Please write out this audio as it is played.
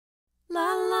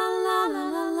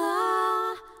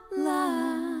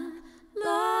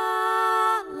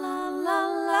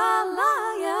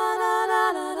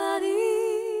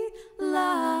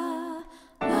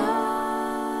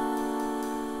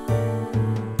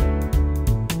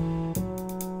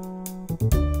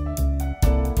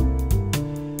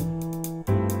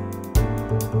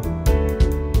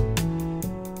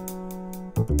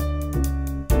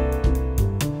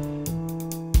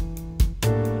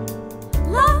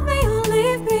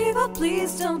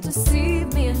please don't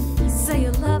deceive me and say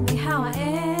you love me how I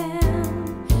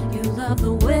am. You love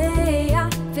the way I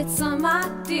fit some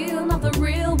ideal, not the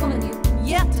real woman you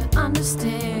yet to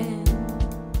understand.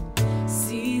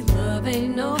 See, love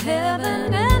ain't no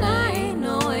heaven and I ain't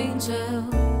no angel,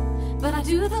 but I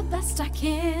do the best I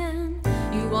can.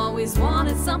 You always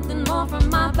wanted something more from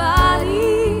my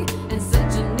body and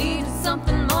said you needed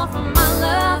something more from my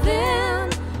loving,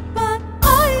 but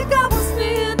all you got was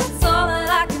me and that's all that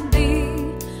I can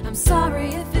be. I'm sorry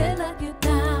if it let you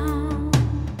down.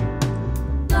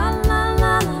 La la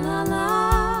la la la la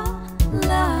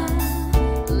la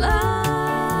la.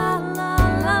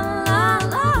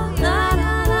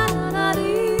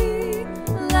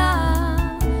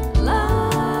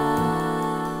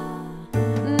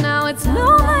 It's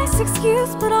no nice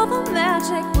excuse, but all the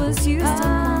magic was used.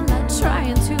 I'm not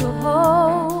trying to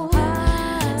uphold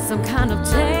some kind of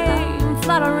tame,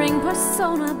 flattering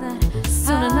persona that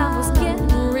soon enough was getting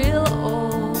real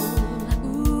old.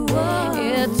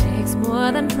 It takes more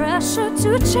than pressure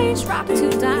to change rock to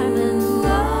diamond.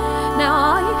 Now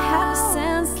all you have is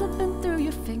sand slipping through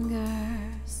your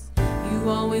fingers. You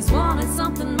always wanted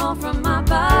something more from my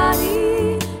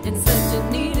body and said you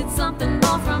needed something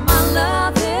more from my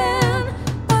loving,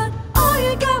 but all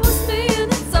you got was me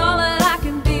and it's all that I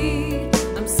can be.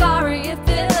 I'm sorry if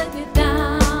it let you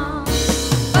down,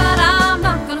 but I'm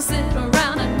not gonna sit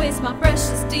around and waste my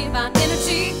precious divine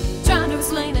energy trying to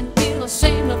explain and feel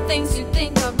ashamed of things you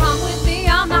think are wrong with me.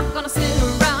 I'm not gonna sit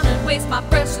around and waste my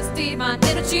precious divine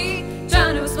energy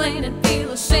trying to explain and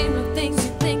feel ashamed of things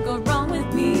you think are wrong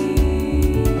with me.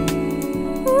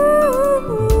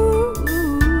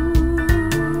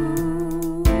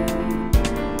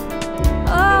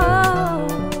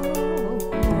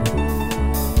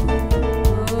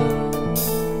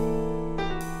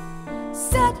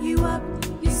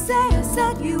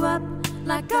 Set you up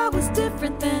like I was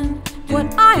different than what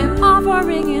I am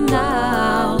offering you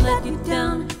now. Let you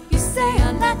down, you say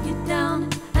I let you down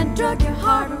and drug your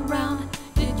heart around.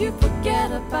 Did you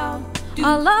forget about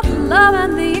all of the love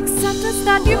and the acceptance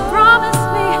that you promised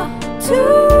me?